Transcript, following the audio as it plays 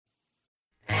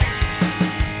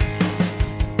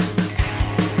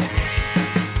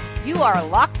are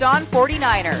Locked On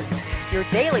 49ers, your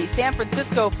daily San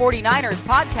Francisco 49ers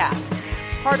podcast.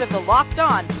 Part of the Locked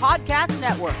On Podcast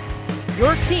Network,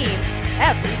 your team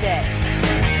every day.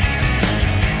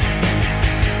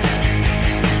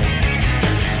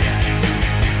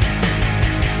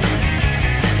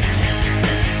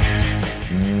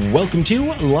 Welcome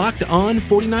to Locked On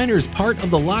 49ers, part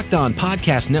of the Locked On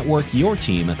Podcast Network, your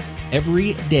team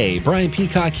every day. Brian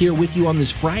Peacock here with you on this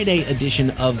Friday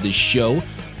edition of the show.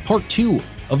 Part 2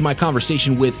 of my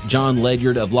conversation with Jon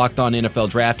Ledyard of Locked On NFL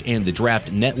Draft and the Draft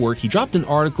Network. He dropped an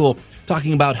article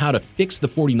talking about how to fix the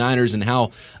 49ers and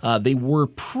how they were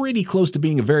pretty close to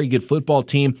being a very good football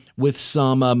team with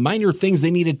some minor things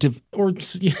they needed to, or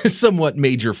somewhat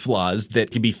major flaws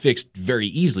that could be fixed very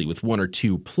easily with one or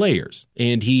two players.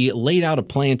 And he laid out a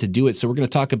plan to do it. So we're going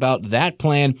to talk about that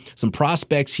plan, some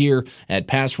prospects here at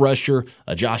pass rusher,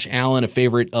 Josh Allen, a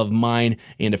favorite of mine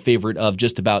and a favorite of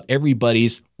just about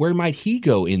everybody's. Where might he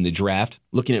go in the draft?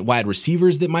 Looking at wide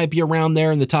receivers that might be around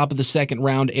there in the top of the second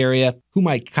round area. Who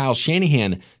might Kyle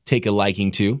Shanahan take a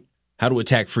liking to? How to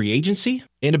attack free agency?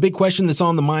 And a big question that's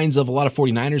on the minds of a lot of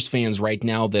 49ers fans right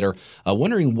now that are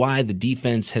wondering why the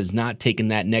defense has not taken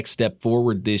that next step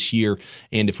forward this year,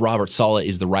 and if Robert Saleh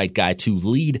is the right guy to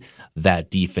lead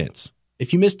that defense.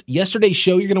 If you missed yesterday's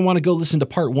show, you're going to want to go listen to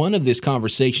part 1 of this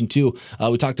conversation too.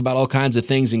 We talked about all kinds of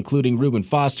things, including Reuben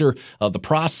Foster, the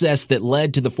process that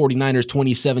led to the 49ers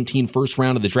 2017 first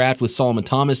round of the draft with Solomon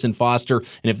Thomas and Foster,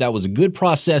 and if that was a good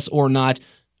process or not,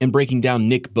 and breaking down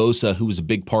Nick Bosa, who was a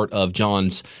big part of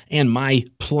John's and my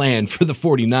plan for the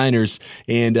 49ers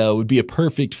and would be a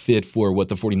perfect fit for what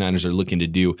the 49ers are looking to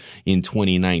do in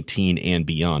 2019 and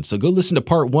beyond. So go listen to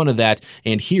part 1 of that,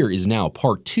 and here is now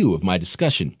part 2 of my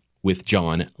discussion with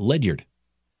Jon Ledyard.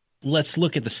 Let's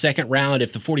look at the second round.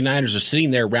 If the 49ers are sitting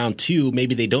there round 2,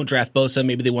 maybe they don't draft Bosa,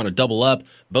 maybe they want to double up.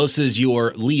 Bosa's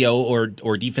your Leo or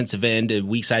defensive end, a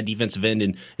weak side defensive end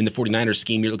in the 49ers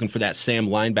scheme. You're looking for that Sam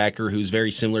linebacker who's very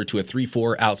similar to a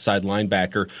 3-4 outside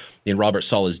linebacker in Robert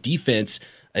Saleh's defense.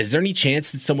 Is there any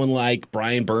chance that someone like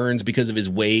Brian Burns, because of his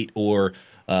weight, or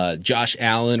Josh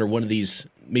Allen, or one of these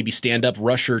maybe stand-up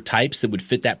rusher types that would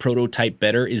fit that prototype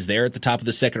better, is there at the top of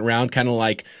the second round, kind of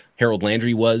like Harold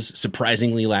Landry was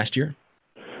surprisingly last year?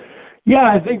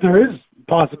 Yeah, I think there is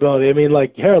possibility. I mean,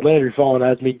 like, Harold Landry falling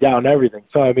has me down everything.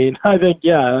 So, I mean, I think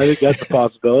that's a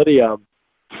possibility. I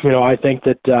think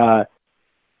that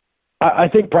I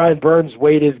think Brian Burns'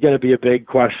 weight is going to be a big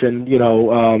question.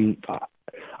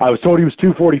 I was told he was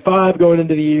 245 going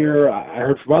into the year. I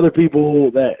heard from other people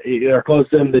that are close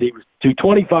to him that he was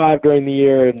 225 during the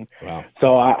year, and wow.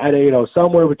 So I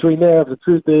somewhere between there. The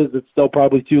truth is, it's still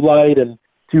probably too light, and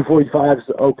 245 is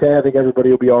okay. I think everybody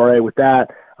will be all right with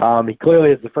that. He clearly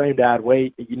has the frame to add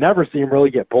weight. You never see him really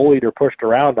get bullied or pushed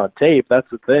around on tape. That's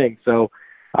the thing. So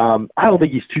I don't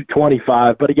think he's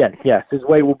 225, but again, yes, his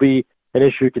weight will be an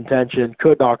issue of contention.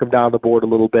 Could knock him down the board a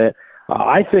little bit.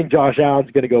 I think Josh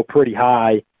Allen's going to go pretty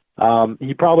high.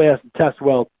 He probably has to test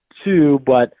well too,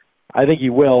 but I think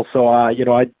he will. So I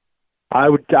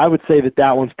would say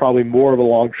that one's probably more of a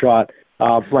long shot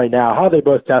right now. How they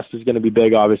both test is going to be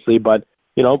big, obviously, but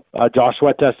Josh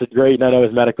Sweat tested great, and I know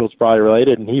his medical is probably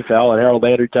related, and he fell, and Harold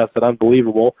Landry tested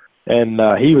unbelievable, and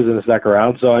he was in the second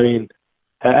round. So I mean,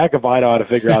 heck if I know how to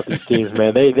figure out these teams,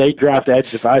 man. They draft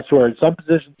edge. If I swear, in some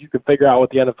positions you can figure out what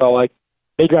the NFL likes.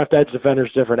 They draft edge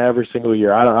defenders different every single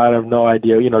year. I have no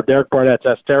idea. Derek Barnett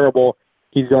tests terrible.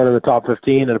 He's going in the top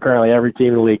 15, and apparently every team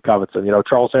in the league covets him.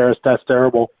 Charles Harris tests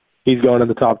terrible. He's going in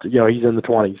the top. He's in the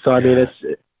 20s. So I mean,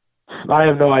 I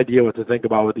have no idea what to think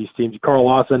about with these teams. Carl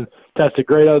Lawson tested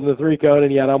great out in the 3 cone,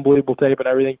 and he had unbelievable tape and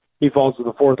everything. He falls to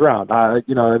the 4th round. And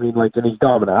he's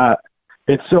dominant.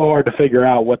 It's so hard to figure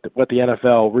out what the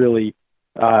NFL really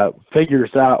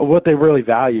figures out, what they really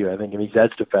value, I think, in these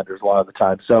edge defenders a lot of the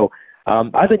time. So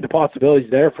I think the possibility's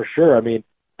there for sure. I mean,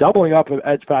 doubling up an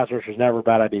edge pass rusher is never a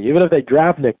bad idea. Even if they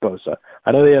draft Nick Bosa,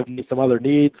 I know they have some other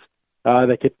needs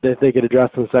that they could address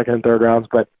in the second and third rounds.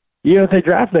 But even if they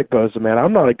draft Nick Bosa, man,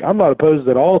 I'm not opposed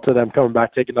at all to them coming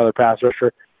back, taking another pass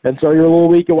rusher. And so you're a little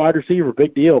weak at wide receiver,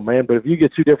 big deal, man. But if you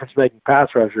get 2 difference-making pass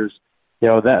rushers,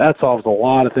 that solves a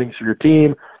lot of things for your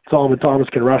team. Solomon Thomas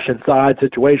can rush inside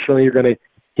situationally.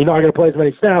 He's not gonna play as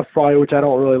many snaps probably, which I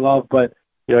don't really love, but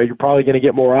you're probably going to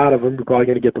get more out of him. You're probably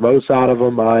going to get the most out of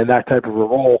him in that type of a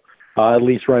role, at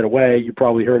least right away. You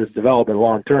probably hurt his development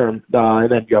long term. And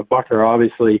then you have Buckner,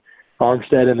 obviously,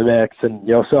 Armstead in the mix, and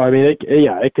so I mean,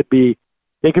 it could be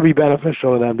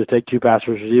beneficial to them to take 2 pass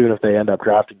rushers, even if they end up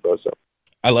drafting Bosa.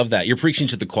 I love that. You're preaching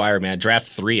to the choir, man. Draft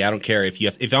 3. I don't care if you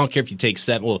take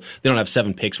 7. Well, they don't have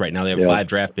 7 picks right now. They have 5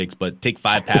 draft picks, but take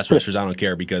 5 pass rushers. I don't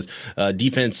care because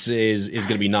defense is going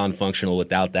to be non-functional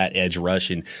without that edge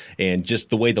rush and just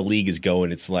the way the league is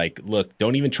going. It's like, look,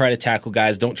 don't even try to tackle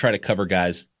guys. Don't try to cover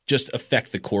guys. Just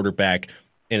affect the quarterback.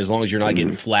 And as long as you're not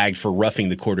getting flagged for roughing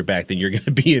the quarterback, then you're going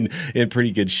to be in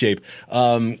pretty good shape.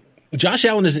 Josh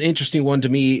Allen is an interesting one to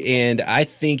me, and I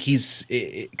think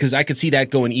because I could see that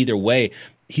going either way.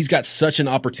 He's got such an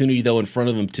opportunity, though, in front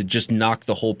of him to just knock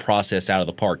the whole process out of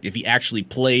the park. If he actually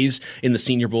plays in the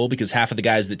Senior Bowl, because half of the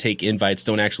guys that take invites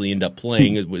don't actually end up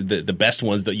playing, the best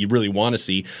ones that you really want to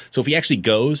see. So if he actually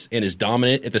goes and is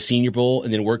dominant at the Senior Bowl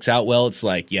and then works out well, it's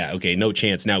like, yeah, okay, no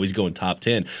chance. Now he's going top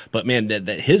 10. But, man, that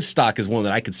his stock is one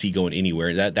that I could see going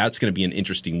anywhere. That's going to be an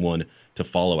interesting one to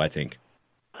follow, I think.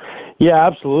 Yeah,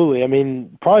 absolutely. I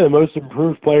mean, probably the most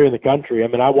improved player in the country. I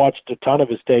mean, I watched a ton of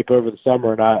his tape over the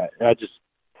summer,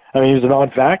 and he was a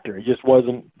non-factor. He just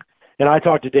wasn't. And I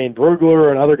talked to Dane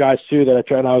Brugler and other guys too that I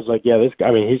tried, and I was like, yeah, this guy.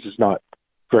 I mean, he's just not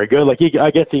very good. Like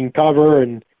I guess he can cover,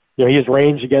 and he has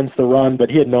range against the run, but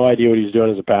he had no idea what he was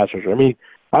doing as a pass rusher. I mean,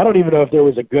 I don't even know if there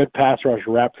was a good pass rush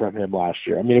rep from him last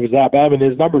year. I mean, it was that bad, and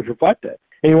his numbers reflect it.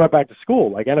 And he went back to school.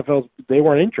 Like NFL, they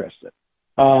weren't interested.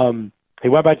 He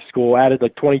went back to school, added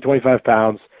like 20, 25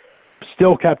 pounds,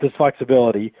 still kept his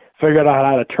flexibility, figured out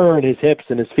how to turn his hips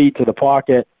and his feet to the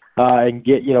pocket. And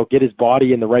get his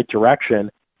body in the right direction,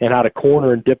 and how to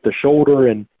corner and dip the shoulder,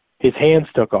 and his hands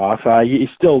took off. He's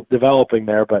still developing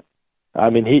there, but I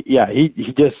mean, he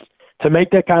just to make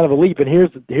that kind of a leap. And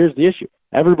here's the issue: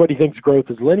 everybody thinks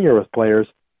growth is linear with players.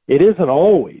 It isn't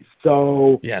always.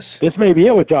 So yes, this may be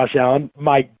it with Josh Allen.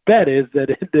 My bet is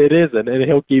that it isn't, and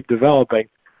he'll keep developing.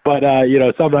 But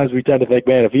sometimes we tend to think,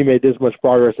 man, if he made this much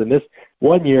progress in this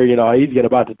one year, he's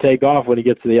about to take off when he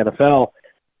gets to the NFL.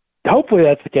 Hopefully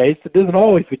that's the case. It isn't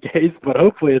always the case, but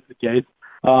hopefully it's the case.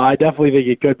 I definitely think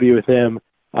it could be with him.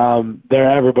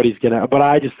 Everybody's gonna, but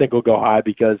I just think he'll go high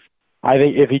because I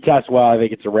think if he tests well, I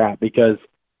think it's a wrap. Because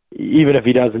even if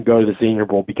he doesn't go to the Senior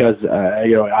Bowl, because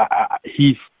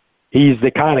he's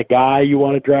the kind of guy you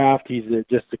want to draft. He's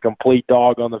just a complete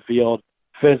dog on the field,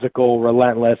 physical,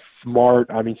 relentless, smart.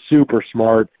 I mean, super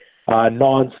smart,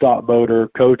 nonstop motor.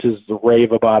 Coaches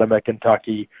rave about him at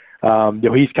Kentucky.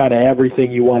 He's kind of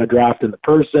everything you want to draft in the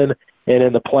person and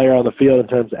in the player on the field in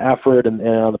terms of effort and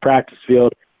on the practice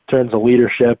field in terms of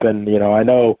leadership. And, I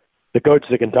know the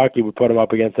coaches of Kentucky would put him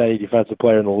up against any defensive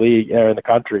player in the league or in the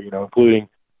country, including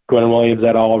Quentin Williams,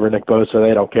 Ed Oliver, Nick Bosa.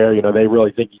 They don't care. They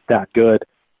really think he's that good.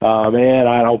 And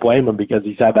I don't blame him because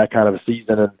he's had that kind of a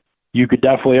season. And you could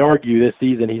definitely argue this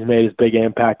season he's made as big an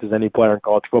impact as any player in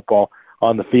college football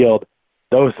on the field.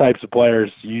 Those types of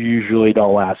players usually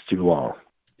don't last too long.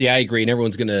 Yeah, I agree, and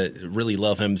everyone's going to really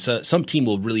love him. So, some team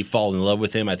will really fall in love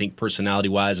with him, I think,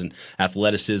 personality-wise and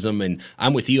athleticism. And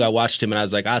I'm with you. I watched him, and I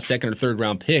was like, second or third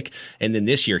round pick. And then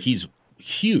this year, he's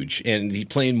huge, and he's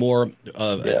playing more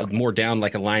down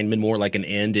like a lineman, more like an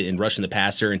end and rushing the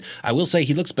passer. And I will say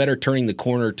he looks better turning the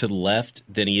corner to the left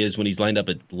than he is when he's lined up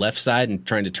at left side and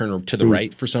trying to turn to the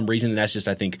right for some reason. And that's just,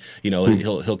 I think,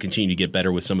 he'll continue to get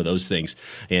better with some of those things.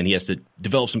 And he has to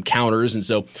develop some counters. And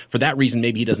so for that reason,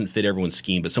 maybe he doesn't fit everyone's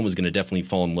scheme, but someone's going to definitely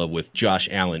fall in love with Josh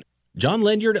Allen. John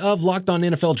Ledyard of Locked On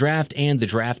NFL Draft and the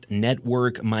Draft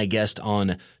Network, my guest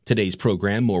on today's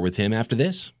program. More with him after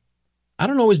this. I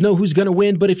don't always know who's going to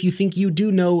win, but if you think you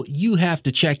do know, you have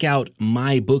to check out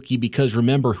MyBookie, because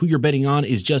remember, who you're betting on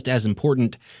is just as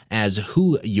important as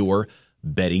who you're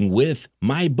betting with.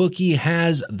 MyBookie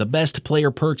has the best player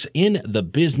perks in the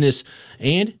business.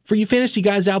 And for you fantasy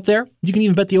guys out there, you can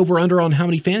even bet the over-under on how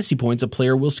many fantasy points a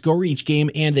player will score each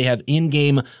game, and they have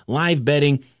in-game live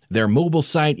betting. Their mobile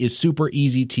site is super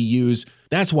easy to use.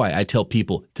 That's why I tell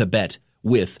people to bet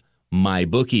with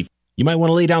MyBookie. You might want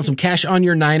to lay down some cash on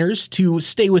your Niners to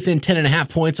stay within 10.5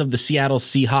 points of the Seattle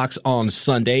Seahawks on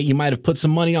Sunday. You might have put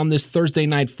some money on this Thursday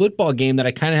night football game that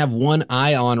I kind of have one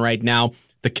eye on right now.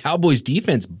 The Cowboys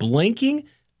defense blanking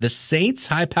the Saints'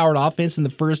 high-powered offense in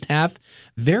the first half.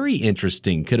 Very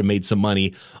interesting. Could have made some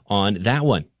money on that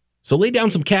one. So lay down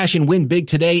some cash and win big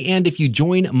today. And if you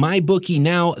join MyBookie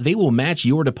now, they will match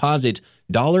your deposit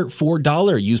dollar for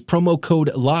dollar. Use promo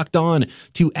code LOCKEDON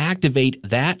to activate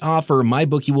that offer.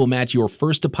 MyBookie will match your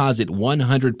first deposit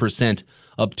 100%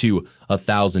 up to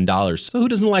 $1,000. So who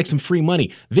doesn't like some free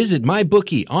money? Visit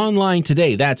MyBookie online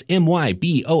today. That's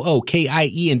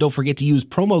MyBookie. And don't forget to use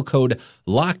promo code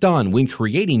LOCKEDON when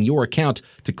creating your account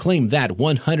to claim that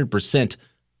 100%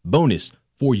 bonus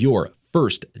for your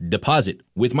first deposit.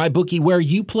 With MyBookie, where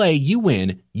you play, you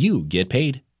win, you get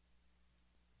paid.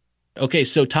 Okay,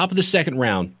 so top of the second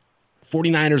round,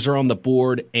 49ers are on the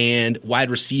board, and wide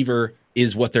receiver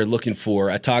is what they're looking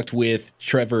for. I talked with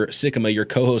Trevor Sikkema, your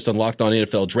co-host on Locked On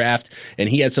NFL Draft, and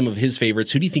he had some of his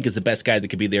favorites. Who do you think is the best guy that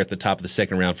could be there at the top of the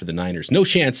second round for the Niners? No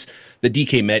chance the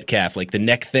DK Metcalf, like the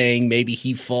neck thing, maybe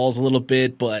he falls a little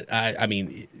bit, but I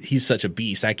mean, he's such a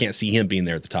beast. I can't see him being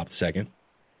there at the top of the second.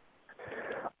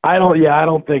 I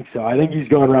don't think so. I think he's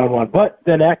going round one, but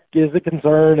the neck is a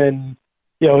concern, and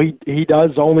he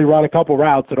does only run a couple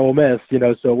routes at Ole Miss,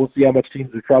 so we'll see how much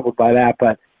teams are troubled by that.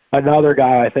 But another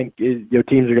guy I think is,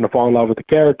 teams are going to fall in love with the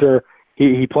character.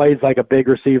 He plays like a big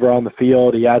receiver on the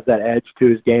field. He has that edge to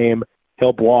his game.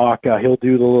 He'll block. He'll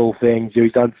do the little things.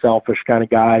 He's unselfish kind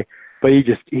of guy, but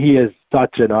he is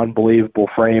such an unbelievable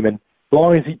frame. And as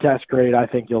long as he tests great, I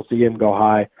think you'll see him go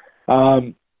high.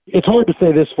 It's hard to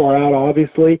say this far out,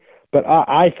 obviously, but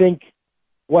I think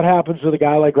what happens with a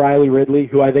guy like Riley Ridley,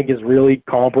 who I think is really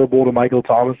comparable to Michael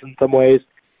Thomas in some ways,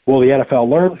 will the NFL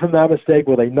learn from that mistake?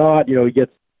 Will they not? He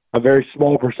gets a very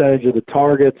small percentage of the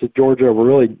targets at Georgia.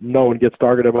 Really, no one gets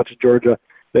targeted much at Georgia.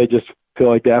 They just feel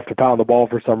like they have to pound the ball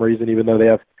for some reason, even though they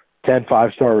have 10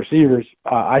 five-star receivers.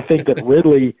 I think that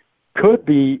Ridley could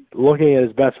be looking at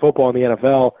his best football in the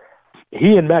NFL.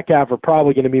 He and Metcalf are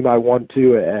probably going to be my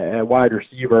 1-2 at wide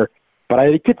receiver, but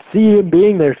I could see him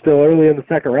being there still early in the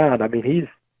second round. I mean,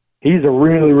 he's a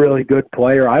really, really good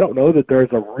player. I don't know that there's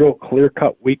a real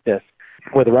clear-cut weakness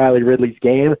with Riley Ridley's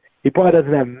game. He probably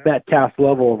doesn't have Metcalf's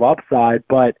level of upside,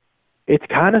 but it's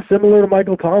kind of similar to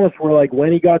Michael Thomas, where like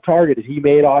when he got targeted, he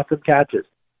made awesome catches.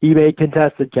 He made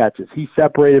contested catches. He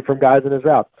separated from guys in his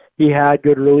routes. He had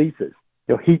good releases.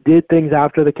 He did things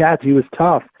after the catch. He was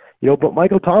tough. But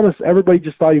Michael Thomas, everybody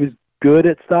just thought he was good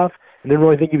at stuff and didn't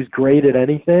really think he was great at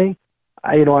anything.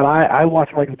 I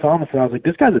watched Michael Thomas and I was like,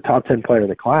 this guy's a top 10 player in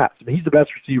the class. I mean, he's the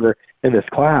best receiver in this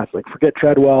class. Like, forget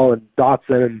Treadwell and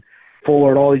Dotson and Fuller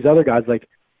and all these other guys. Like,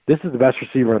 this is the best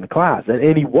receiver in the class.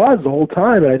 And he was the whole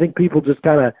time. And I think people just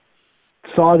kind of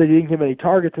saw that he didn't give any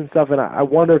targets and stuff. And I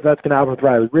wonder if that's going to happen with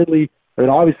Riley Ridley. I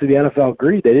mean, obviously the NFL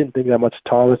agreed. They didn't think that much of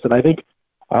Thomas. And I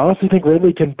honestly think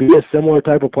Ridley can be a similar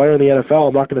type of player in the NFL.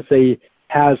 I'm not going to say he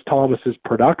has Thomas's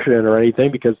production or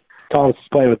anything, because Thomas is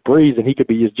playing with Breeze and he could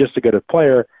be just as good a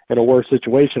player in a worse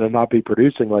situation and not be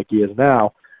producing like he is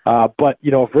now. But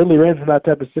if Ridley runs in that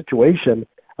type of situation,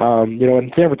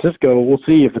 in San Francisco, we'll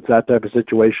see if it's that type of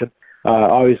situation.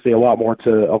 Obviously a lot more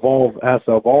has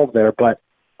to evolve there, but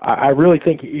I really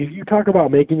think if you talk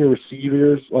about making your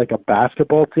receivers like a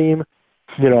basketball team,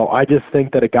 I just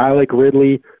think that a guy like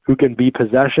Ridley, who can be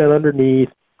possession underneath,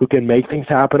 who can make things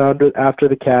happen after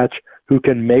the catch, who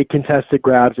can make contested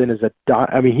grabs, and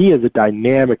he is a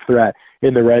dynamic threat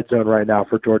in the red zone right now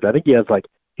for Georgia. I think he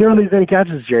hardly has any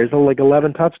catches this year. He's like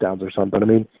 11 touchdowns or something. I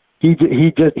mean,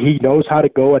 he knows how to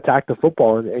go attack the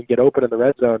football and get open in the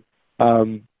red zone.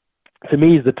 To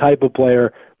me, he's the type of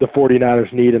player the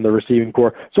 49ers need in the receiving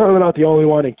corps. Certainly not the only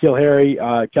one. And N'Keal Harry,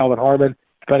 Kelvin Harmon,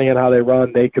 depending on how they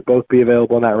run, they could both be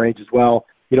available in that range as well.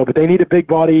 But they need a big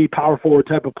body, power forward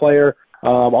type of player.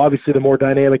 Obviously, the more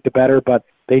dynamic, the better, but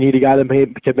they need a guy that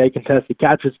can make contested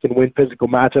catches, can win physical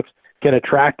matchups, can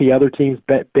attract the other team's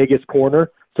biggest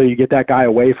corner. So you get that guy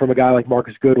away from a guy like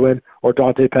Marcus Goodwin or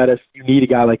Dante Pettis. You need a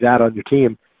guy like that on your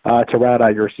team to round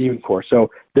out your receiving corps.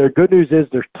 So their good news is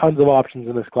there's tons of options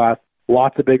in this class,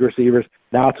 lots of big receivers.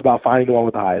 Now it's about finding the one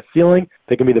with the highest ceiling.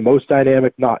 They can be the most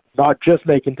dynamic, not just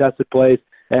make contested plays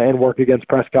and work against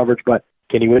press coverage, but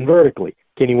can he win vertically?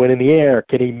 Can he win in the air?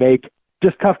 Can he make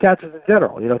just tough catches in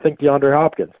general? Think DeAndre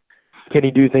Hopkins. Can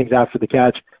he do things after the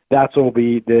catch? That's what will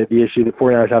be the issue. The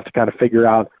 49ers have to kind of figure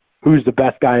out who's the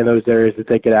best guy in those areas that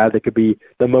they could add that could be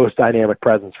the most dynamic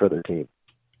presence for their team.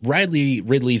 Riley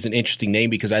Ridley is an interesting name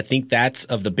because I think that's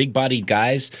of the big-bodied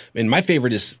guys. And my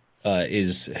favorite is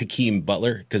Hakeem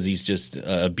Butler because he's just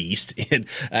a beast. And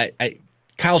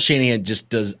Kyle Shanahan just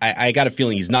does. I got a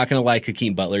feeling he's not going to like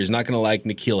Hakeem Butler. He's not going to like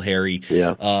N'Keal Harry.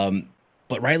 Yeah.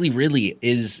 But Riley Ridley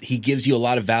he gives you a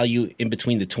lot of value in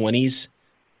between the 20s,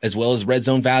 as well as red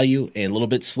zone value and a little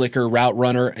bit slicker route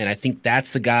runner. And I think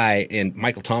that's the guy. And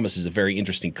Michael Thomas is a very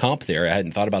interesting comp there. I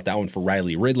hadn't thought about that one for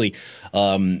Riley Ridley.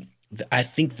 I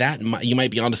think that you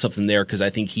might be onto something there because I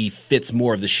think he fits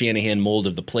more of the Shanahan mold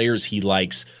of the players he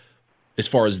likes as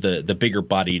far as the bigger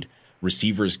bodied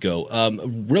receivers go.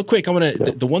 Real quick,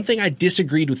 the one thing I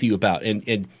disagreed with you about,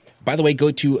 and by the way,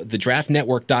 go to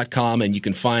thedraftnetwork.com and you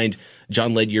can find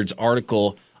John Ledyard's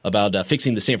article about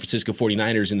fixing the San Francisco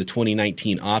 49ers in the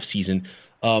 2019 offseason.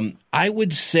 I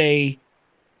would say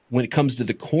when it comes to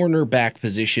the cornerback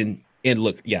position, and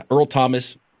look, yeah, Earl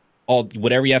Thomas,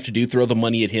 whatever you have to do, throw the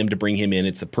money at him to bring him in.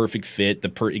 It's the perfect fit,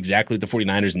 exactly what the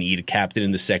 49ers need, a captain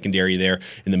in the secondary there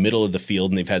in the middle of the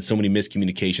field, and they've had so many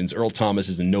miscommunications. Earl Thomas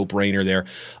is a no-brainer there.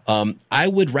 I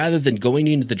would, rather than going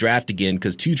into the draft again,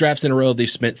 because 2 drafts in a row, they've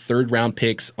spent third-round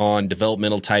picks on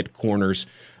developmental-type corners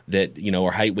that,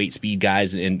 are height, weight, speed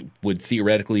guys and would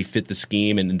theoretically fit the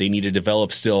scheme, and they need to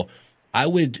develop still. I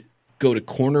would go to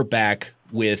cornerback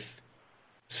with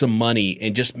some money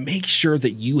and just make sure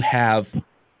that you have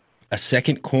a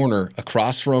second corner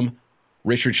across from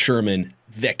Richard Sherman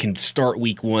that can start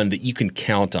week 1 that you can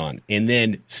count on, and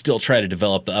then still try to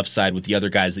develop the upside with the other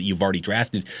guys that you've already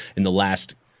drafted in the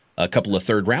last couple of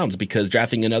third rounds, because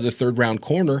drafting another third-round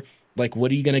corner, like,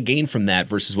 what are you going to gain from that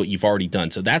versus what you've already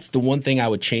done? So that's the one thing I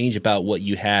would change about what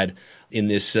you had in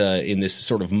this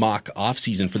sort of mock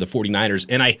offseason for the 49ers.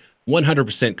 And I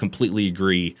 100% completely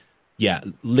agree. Yeah,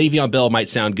 Le'Veon Bell might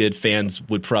sound good. Fans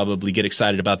would probably get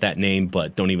excited about that name,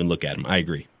 but don't even look at him. I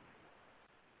agree.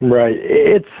 Right.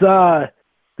 It's the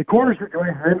corner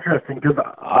situation is interesting because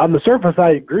on the surface I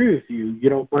agree with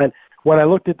you. When I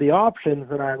looked at the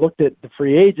options and I looked at the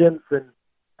free agents and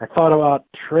I thought about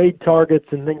trade targets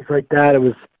and things like that, it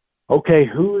was, okay,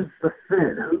 who's the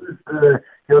fit? Who's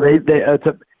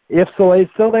the, if Soleil's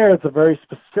still there, it's a very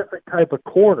specific type of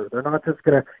corner. They're not just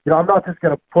going to, I'm not just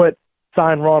going to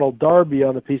sign Ronald Darby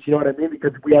on the piece, you know what I mean?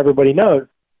 Because everybody knows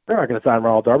they're not going to sign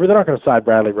Ronald Darby. They're not going to sign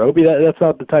Bradley Roby. That's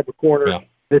not the type of corner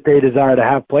that they desire to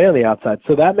have play on the outside.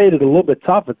 So that made it a little bit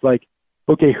tough. It's like,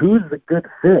 okay, who's the good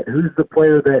fit? Who's the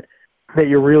player that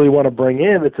you really want to bring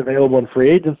in that's available in free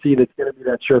agency that's going to be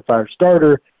that surefire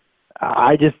starter?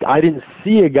 I didn't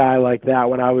see a guy like that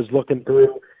when I was looking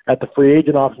through at the free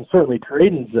agent option. Certainly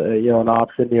trading's an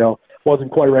option.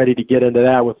 Wasn't quite ready to get into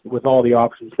that with all the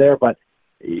options there, but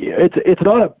it's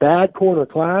not a bad corner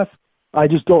class. I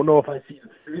just don't know if I see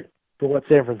the fit for what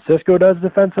San Francisco does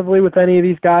defensively with any of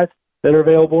these guys that are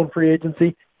available in free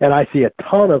agency, and I see a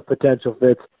ton of potential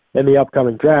fits in the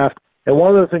upcoming draft. And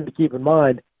one other thing to keep in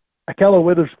mind, Ahkello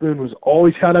Witherspoon was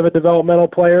always kind of a developmental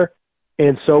player,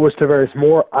 and so was Tavares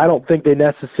Moore. I don't think they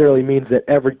necessarily means that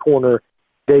every corner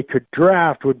they could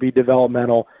draft would be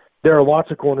developmental. There are lots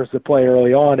of corners that play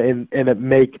early on and that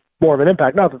make more of an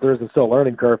impact. Not that there's still a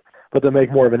learning curve, but they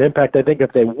make more of an impact. I think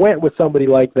if they went with somebody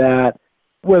like that,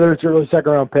 whether it's an early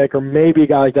second-round pick or maybe a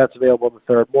guy like that's available in the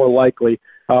third, more likely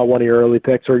one of your early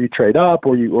picks, or you trade up,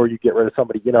 or you get rid of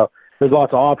somebody. There's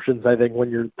lots of options, I think, when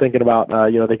you're thinking about,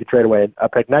 they could trade away a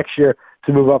pick next year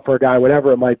to move up for a guy,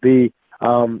 whatever it might be.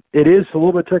 It is a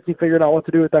little bit tricky figuring out what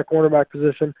to do with that cornerback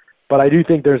position, but I do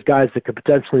think there's guys that could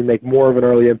potentially make more of an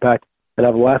early impact and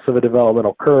have less of a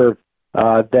developmental curve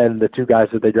than the 2 guys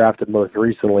that they drafted most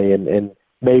recently, and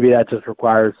maybe that just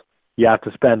requires you have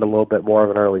to spend a little bit more of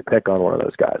an early pick on one of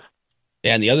those guys.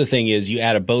 Yeah, and the other thing is you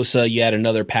add a Bosa, you add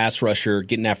another pass rusher,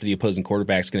 getting after the opposing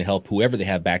quarterback is going to help whoever they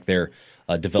have back there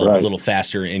develop a little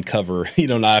faster and cover,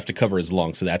 not have to cover as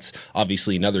long. So that's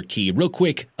obviously another key. Real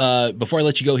quick, before I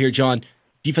let you go here, John,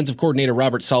 defensive coordinator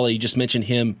Robert Saleh, you just mentioned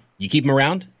him. You keep him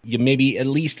around? Maybe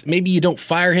you don't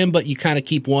fire him, but you kind of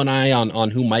keep one eye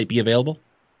on who might be available?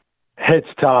 It's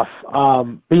tough.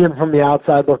 Being from the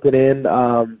outside looking in,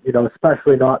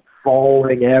 especially not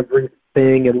following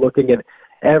everything and looking at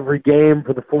every game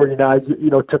for the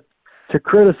 49ers, to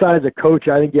criticize a coach,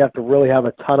 I think you have to really have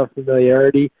a ton of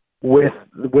familiarity with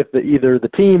either the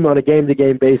team on a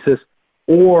game-to-game basis,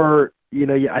 or,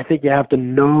 I think you have to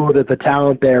know that the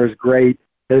talent there is great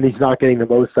and he's not getting the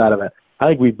most out of it. I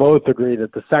think we both agree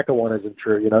that the second one isn't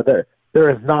true. There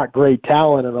is not great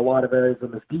talent in a lot of areas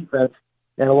in this defense,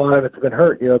 and a lot of it's been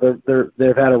hurt.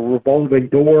 They've had a revolving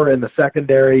door in the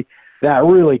secondary that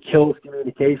really kills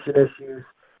communication issues.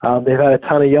 They've had a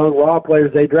ton of young raw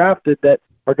players they drafted that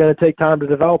are going to take time to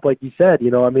develop, like you said.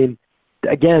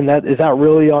 Again, is that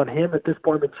really on him at this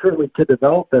point? Certainly to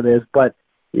develop them is, but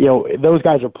those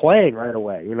guys are playing right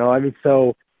away.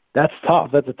 So that's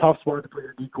tough. That's a tough spot to put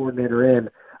your D coordinator in.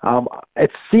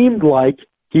 It seemed like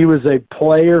he was a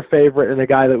player favorite and a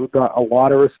guy that got a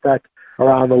lot of respect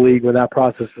around the league when that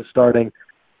process was starting.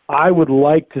 I would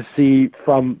like to see,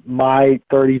 from my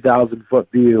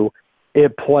 30,000-foot view,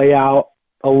 it play out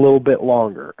a little bit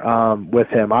longer with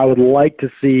him. I would like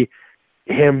to see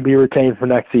him be retained for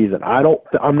next season.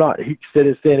 I'm not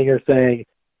standing here saying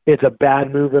it's a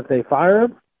bad move if they fire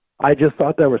him. I just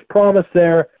thought there was promise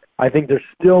there. I think they're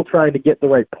still trying to get the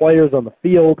right players on the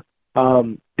field.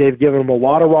 They've given him a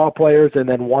lot of raw players and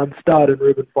then one stud in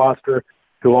Reuben Foster,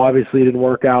 who obviously didn't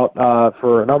work out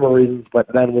for a number of reasons, but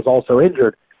then was also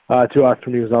injured to us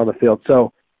when he was on the field.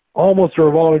 So almost a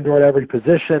revolving door at every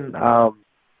position.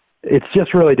 It's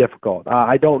just really difficult.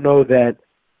 I don't know that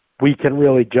we can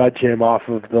really judge him off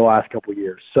of the last couple of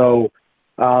years. So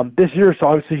this year is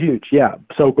obviously huge. Yeah.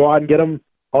 So go out and get him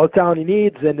all the talent he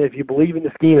needs, and if you believe in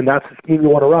the scheme and that's the scheme you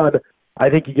want to run, I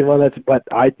think you can run that. But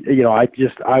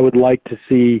I would like to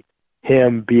see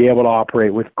him be able to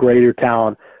operate with greater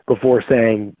talent before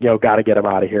saying, got to get him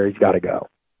out of here. He's got to go.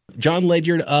 John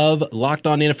Ledyard of Locked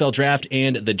On NFL Draft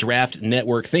and the Draft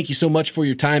Network. Thank you so much for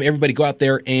your time. Everybody go out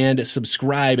there and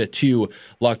subscribe to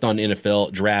Locked On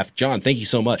NFL Draft. John, thank you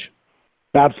so much.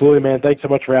 Absolutely, man. Thanks so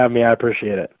much for having me. I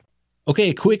appreciate it. Okay,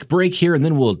 a quick break here, and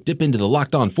then we'll dip into the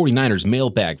Locked On 49ers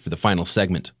mailbag for the final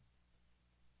segment.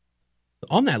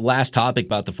 On that last topic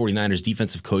about the 49ers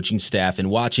defensive coaching staff and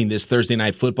watching this Thursday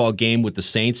night football game with the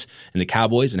Saints and the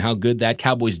Cowboys and how good that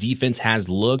Cowboys defense has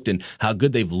looked and how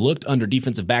good they've looked under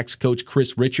defensive backs coach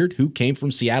Chris Richard, who came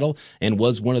from Seattle and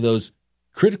was one of those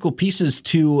critical pieces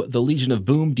to the Legion of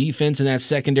Boom defense in that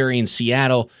secondary in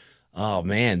Seattle. Oh,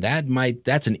 man,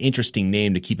 that's an interesting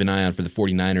name to keep an eye on for the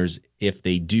 49ers if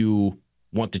they do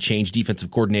want to change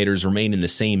defensive coordinators, remain in the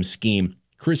same scheme.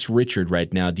 Chris Richard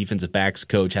right now, defensive backs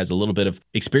coach, has a little bit of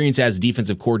experience as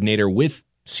defensive coordinator with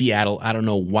Seattle. I don't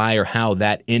know why or how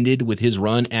that ended with his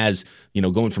run as,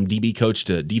 going from DB coach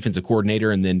to defensive coordinator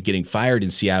and then getting fired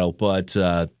in Seattle. But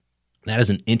that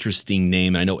is an interesting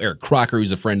name. And I know Eric Crocker,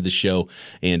 who's a friend of the show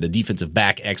and a defensive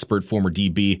back expert, former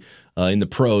DB in the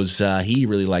pros. He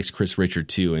really likes Chris Richard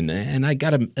too. And I got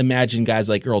to imagine guys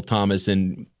like Earl Thomas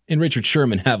and Richard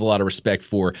Sherman have a lot of respect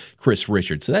for Chris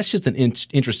Richard. So that's just an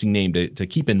interesting name to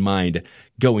keep in mind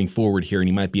going forward here, and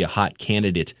he might be a hot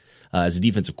candidate as a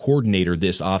defensive coordinator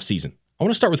this offseason. I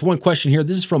want to start with one question here.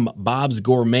 This is from Bob's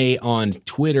Gourmet on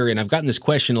Twitter, and I've gotten this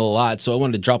question a lot, so I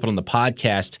wanted to drop it on the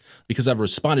podcast because I've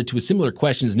responded to similar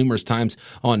questions numerous times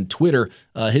on Twitter.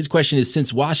 His question is,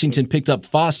 since Washington picked up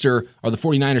Foster, are the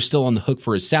 49ers still on the hook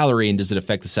for his salary, and does it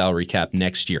affect the salary cap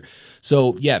next year?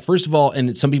 So, yeah, first of all,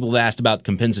 and some people have asked about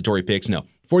compensatory picks. No,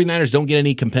 49ers don't get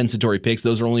any compensatory picks.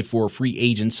 Those are only for free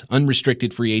agents,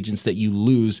 unrestricted free agents that you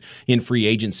lose in free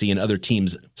agency and other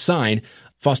teams sign.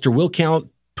 Foster will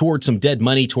count toward some dead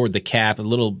money toward the cap, a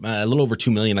little over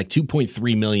 $2 million, like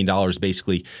 $2.3 million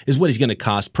basically is what he's going to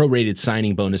cost, prorated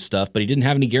signing bonus stuff, but he didn't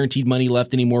have any guaranteed money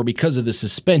left anymore because of the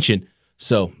suspension.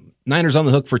 So Niners on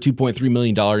the hook for $2.3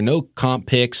 million, no comp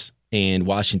picks, and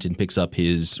Washington picks up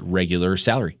his regular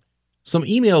salary. Some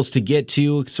emails to get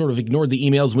to, sort of ignored the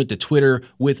emails, went to Twitter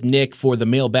with Nick for the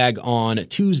mailbag on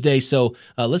Tuesday. So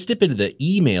let's dip into the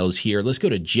emails here. Let's go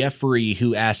to Jeffrey,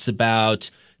 who asks about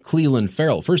Clelin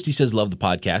Ferrell. First, he says, love the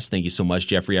podcast. Thank you so much,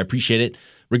 Jeffrey. I appreciate it.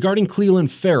 Regarding Clelin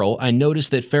Ferrell, I noticed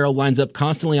that Ferrell lines up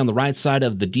constantly on the right side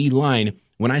of the D line.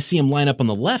 When I see him line up on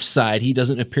the left side, he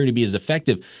doesn't appear to be as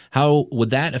effective. How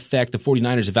would that affect the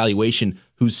 49ers evaluation,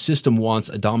 whose system wants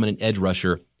a dominant edge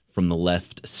rusher from the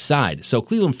left side? So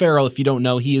Clelin Ferrell, if you don't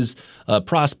know, he is a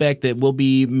prospect that will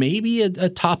be maybe a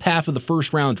top half of the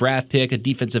first-round draft pick, a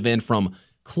defensive end from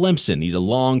Clemson. He's a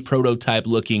long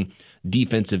prototype-looking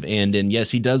defensive end, and yes,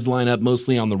 he does line up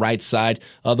mostly on the right side.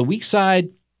 The weak side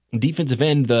defensive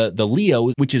end, the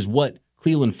Leo, which is what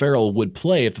Clelin Ferrell would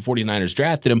play if the 49ers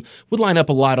drafted him, would line up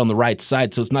a lot on the right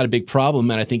side, so it's not a big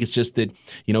problem, and I think it's just that,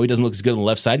 he doesn't look as good on the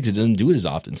left side because he doesn't do it as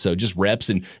often, so just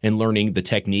reps and learning the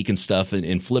technique and stuff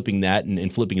and flipping that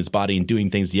and flipping his body and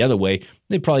doing things the other way,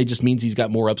 it probably just means he's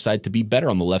got more upside to be better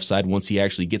on the left side once he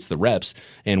actually gets the reps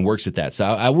and works at that. So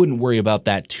I wouldn't worry about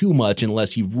that too much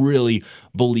unless you really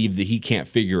believe that he can't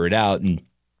figure it out, and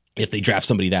if they draft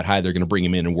somebody that high, they're going to bring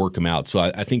him in and work him out. So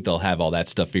I think they'll have all that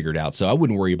stuff figured out. So I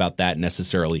wouldn't worry about that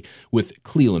necessarily with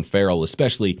Clelin Ferrell,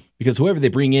 especially because whoever they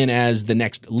bring in as the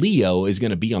next Leo is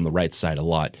going to be on the right side a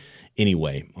lot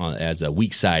anyway, as a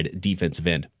weak side defensive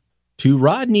end. To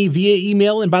Rodney via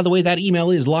email, and by the way, that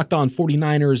email is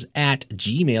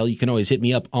lockedon49ers@gmail. You can always hit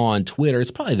me up on Twitter.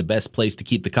 It's probably the best place to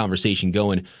keep the conversation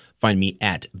going. Find me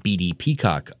at BD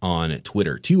Peacock on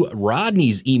Twitter. To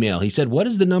Rodney's email, he said, what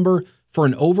is the number for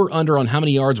an over-under on how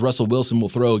many yards Russell Wilson will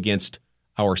throw against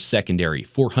our secondary?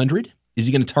 400? Is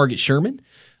he going to target Sherman?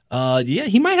 Yeah,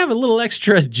 he might have a little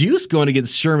extra juice going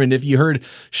against Sherman. If you heard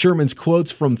Sherman's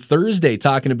quotes from Thursday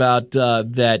talking about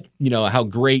that, how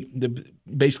great,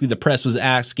 basically the press was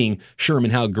asking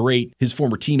Sherman how great his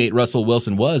former teammate Russell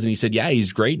Wilson was. And he said, yeah,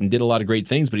 he's great and did a lot of great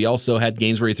things, but he also had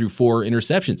games where he threw 4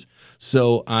 interceptions.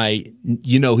 So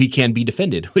he can be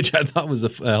defended, which I thought was a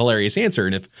hilarious answer.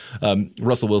 And if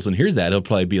Russell Wilson hears that, he'll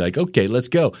probably be like, okay, let's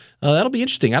go. That'll be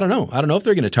interesting. I don't know if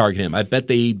they're going to target him. I bet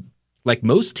they, like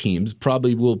most teams,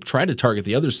 probably will try to target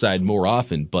the other side more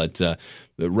often. But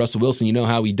Russell Wilson, you know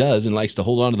how he does and likes to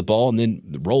hold on to the ball and then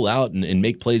roll out and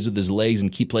make plays with his legs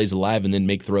and keep plays alive and then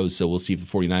make throws. So we'll see if the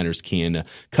 49ers can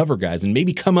cover guys and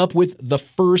maybe come up with the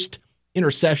first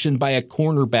interception by a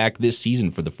cornerback this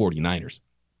season for the 49ers.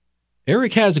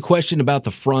 Eric has a question about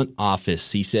the front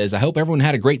office. He says, I hope everyone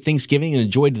had a great Thanksgiving and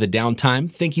enjoyed the downtime.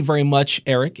 Thank you very much,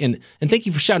 Eric. And thank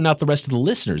you for shouting out the rest of the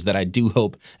listeners that I do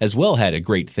hope as well had a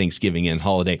great Thanksgiving and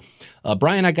holiday.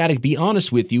 Brian, I got to be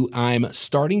honest with you. I'm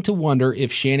starting to wonder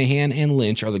if Shanahan and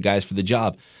Lynch are the guys for the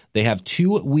job. They have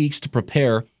 2 weeks to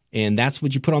prepare, and that's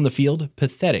what you put on the field?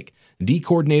 Pathetic. D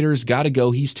coordinator's got to go.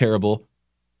 He's terrible.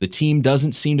 The team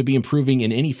doesn't seem to be improving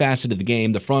in any facet of the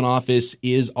game. The front office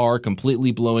are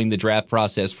completely blowing the draft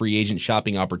process, free agent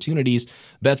shopping opportunities.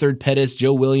 Beathard, Pettis,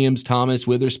 Joe Williams, Thomas,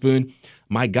 Witherspoon.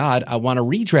 My God, I want to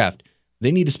redraft.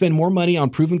 They need to spend more money on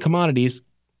proven commodities.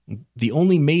 The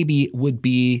only maybe would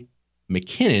be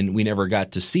McKinnon. We never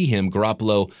got to see him.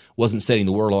 Garoppolo wasn't setting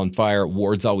the world on fire.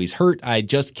 Ward's always hurt. I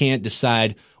just can't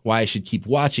decide why I should keep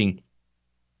watching.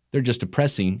 They're just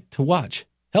depressing to watch.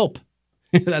 Help.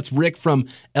 That's Rick from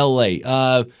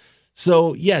L.A.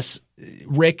 So, yes,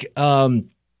 Rick, I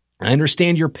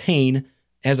understand your pain.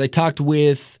 As I talked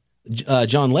with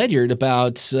John Ledyard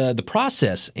about the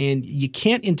process, and you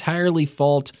can't entirely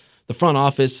fault the front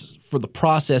office for the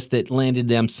process that landed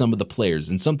them some of the players,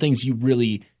 and some things you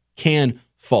really can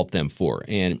fault them for.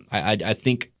 And I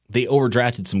think they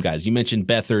overdrafted some guys. You mentioned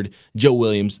Beathard, Joe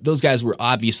Williams. Those guys were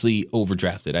obviously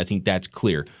overdrafted. I think that's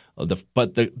clear.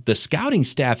 But the scouting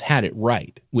staff had it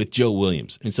right with Joe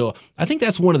Williams. And so I think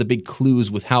that's one of the big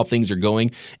clues with how things are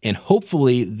going. And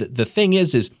hopefully the thing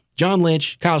is John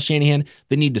Lynch, Kyle Shanahan,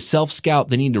 they need to self-scout.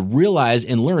 They need to realize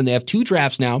and learn. They have 2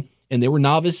 drafts now, and they were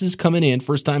novices coming in,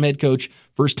 first-time head coach,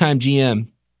 first-time GM.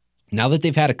 Now that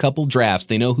they've had a couple drafts,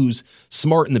 they know who's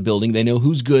smart in the building. They know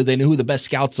who's good. They know who the best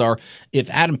scouts are. If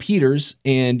Adam Peters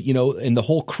and the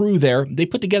whole crew there, they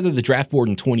put together the draft board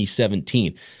in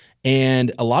 2017.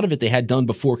 And a lot of it they had done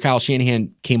before Kyle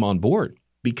Shanahan came on board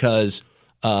because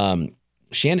or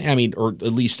at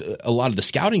least a lot of the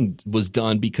scouting was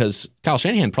done because Kyle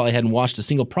Shanahan probably hadn't watched a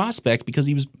single prospect because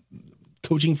he was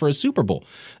coaching for a Super Bowl.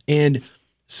 And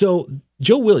so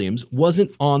Joe Williams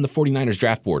wasn't on the 49ers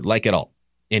draft board like at all.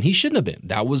 And he shouldn't have been.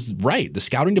 That was right. The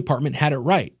scouting department had it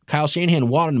right. Kyle Shanahan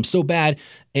wanted him so bad,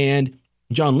 and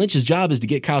John Lynch's job is to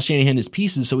get Kyle Shanahan his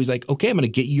pieces, so he's like, okay, I'm going to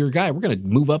get you your guy. We're going to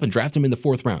move up and draft him in the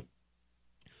 4th round.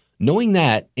 Knowing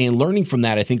that and learning from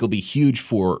that, I think will be huge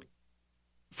for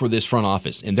this front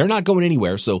office. And they're not going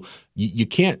anywhere, so you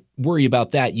can't worry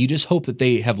about that. You just hope that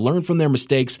they have learned from their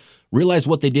mistakes, realize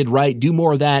what they did right, do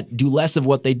more of that, do less of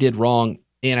what they did wrong,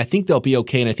 and I think they'll be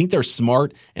okay. And I think they're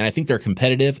smart, and I think they're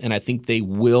competitive, and I think they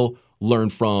will learn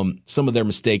from some of their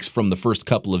mistakes from the first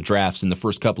couple of drafts in the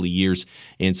first couple of years.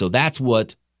 And so that's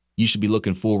what you should be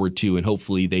looking forward to, and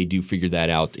hopefully they do figure that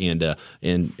out, and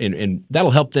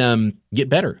that'll help them get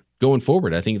better going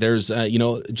forward. I think there's,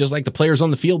 just like the players on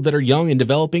the field that are young and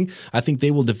developing, I think they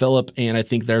will develop, and I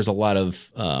think there's a lot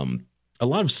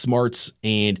of smarts,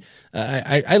 and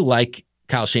I like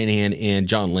Kyle Shanahan and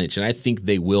John Lynch, and I think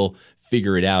they will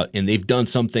figure it out, and they've done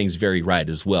some things very right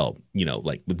as well,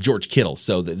 like with George Kittle,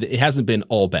 so it hasn't been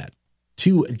all bad.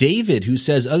 To David, who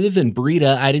says, other than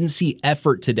Breida, I didn't see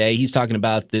effort today. He's talking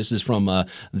about, this is from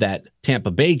that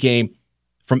Tampa Bay game,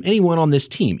 from anyone on this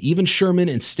team. Even Sherman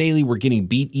and Staley were getting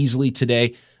beat easily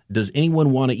today. Does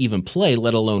anyone want to even play,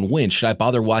 let alone win? Should I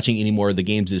bother watching any more of the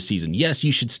games this season? Yes,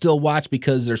 you should still watch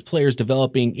because there's players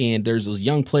developing, and there's those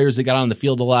young players that got on the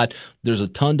field a lot. There's a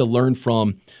ton to learn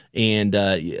from, and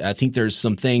I think there's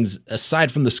some things,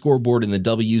 aside from the scoreboard and the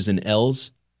W's and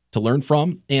L's, to learn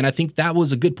from. And I think that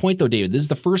was a good point, though, David. This is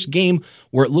the first game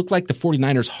where it looked like the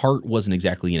 49ers' heart wasn't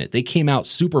exactly in it. They came out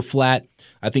super flat.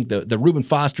 I think the Reuben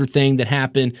Foster thing that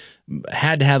happened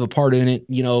had to have a part in it.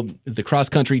 The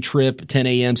cross-country trip, 10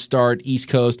 a.m. start, East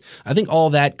Coast. I think all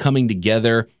that coming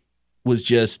together was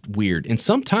just weird. And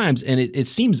sometimes, and it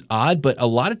seems odd, but a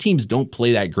lot of teams don't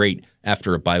play that great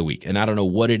after a bye week. And I don't know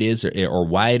what it is or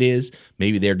why it is.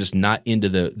 Maybe they're just not into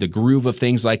the groove of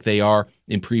things like they are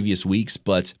in previous weeks.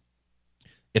 But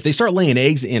if they start laying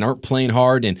eggs and aren't playing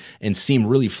hard and seem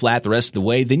really flat the rest of the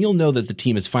way, then you'll know that the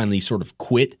team has finally sort of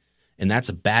quit. And that's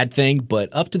a bad thing, but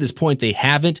up to this point, they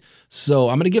haven't. So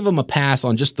I'm going to give them a pass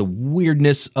on just the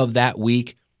weirdness of that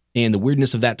week and the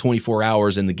weirdness of that 24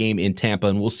 hours in the game in Tampa,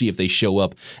 and we'll see if they show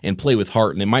up and play with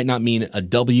heart. And it might not mean a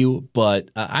W, but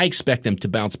I expect them to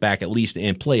bounce back at least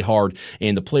and play hard.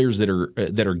 And the players that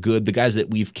are good, the guys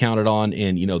that we've counted on,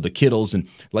 and the Kittles, and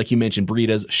like you mentioned,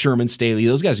 Breida's, Sherman, Staley,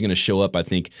 those guys are going to show up, I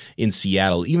think, in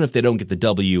Seattle, even if they don't get the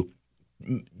W.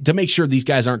 To make sure these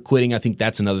guys aren't quitting, I think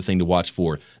that's another thing to watch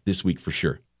for this week for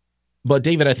sure. But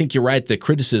David, I think you're right. The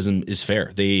criticism is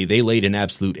fair. They laid an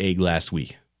absolute egg last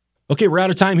week. Okay, we're out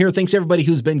of time here. Thanks everybody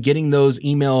who's been getting those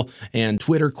email and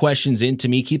Twitter questions into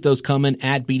me. Keep those coming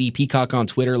at BD Peacock on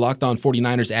Twitter.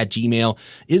 LockedOn49ers at Gmail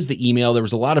is the email. There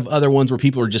was a lot of other ones where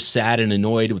people are just sad and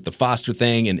annoyed with the Foster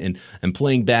thing and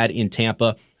playing bad in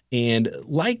Tampa. And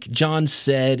like John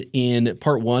said in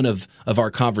part one of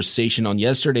our conversation on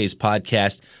yesterday's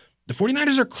podcast, the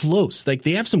 49ers are close. Like,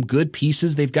 they have some good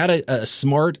pieces. They've got a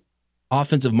smart,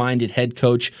 offensive-minded head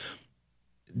coach.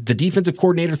 The defensive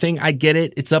coordinator thing, I get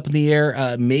it. It's up in the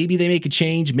air. Maybe they make a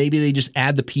change. Maybe they just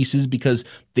add the pieces because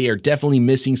they are definitely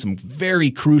missing some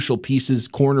very crucial pieces.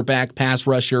 Cornerback, pass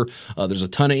rusher. There's a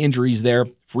ton of injuries there.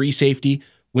 Free safety.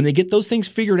 When they get those things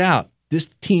figured out, this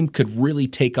team could really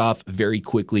take off very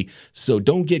quickly. So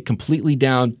don't get completely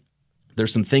down.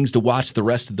 There's some things to watch the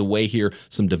rest of the way here.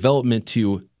 Some development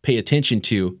to pay attention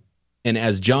to. And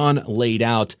as John laid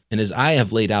out, and as I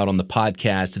have laid out on the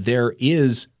podcast, there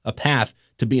is a path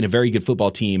to being a very good football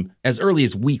team as early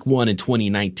as week 1 in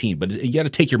 2019. But you got to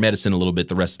take your medicine a little bit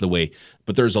the rest of the way.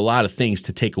 But there's a lot of things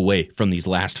to take away from these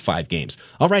last 5 games.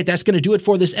 All right, that's going to do it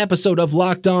for this episode of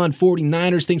Locked On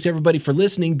 49ers. Thanks everybody for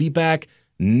listening. Be back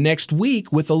next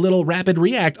week with a little rapid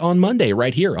react on Monday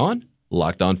right here on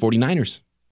Locked On 49ers.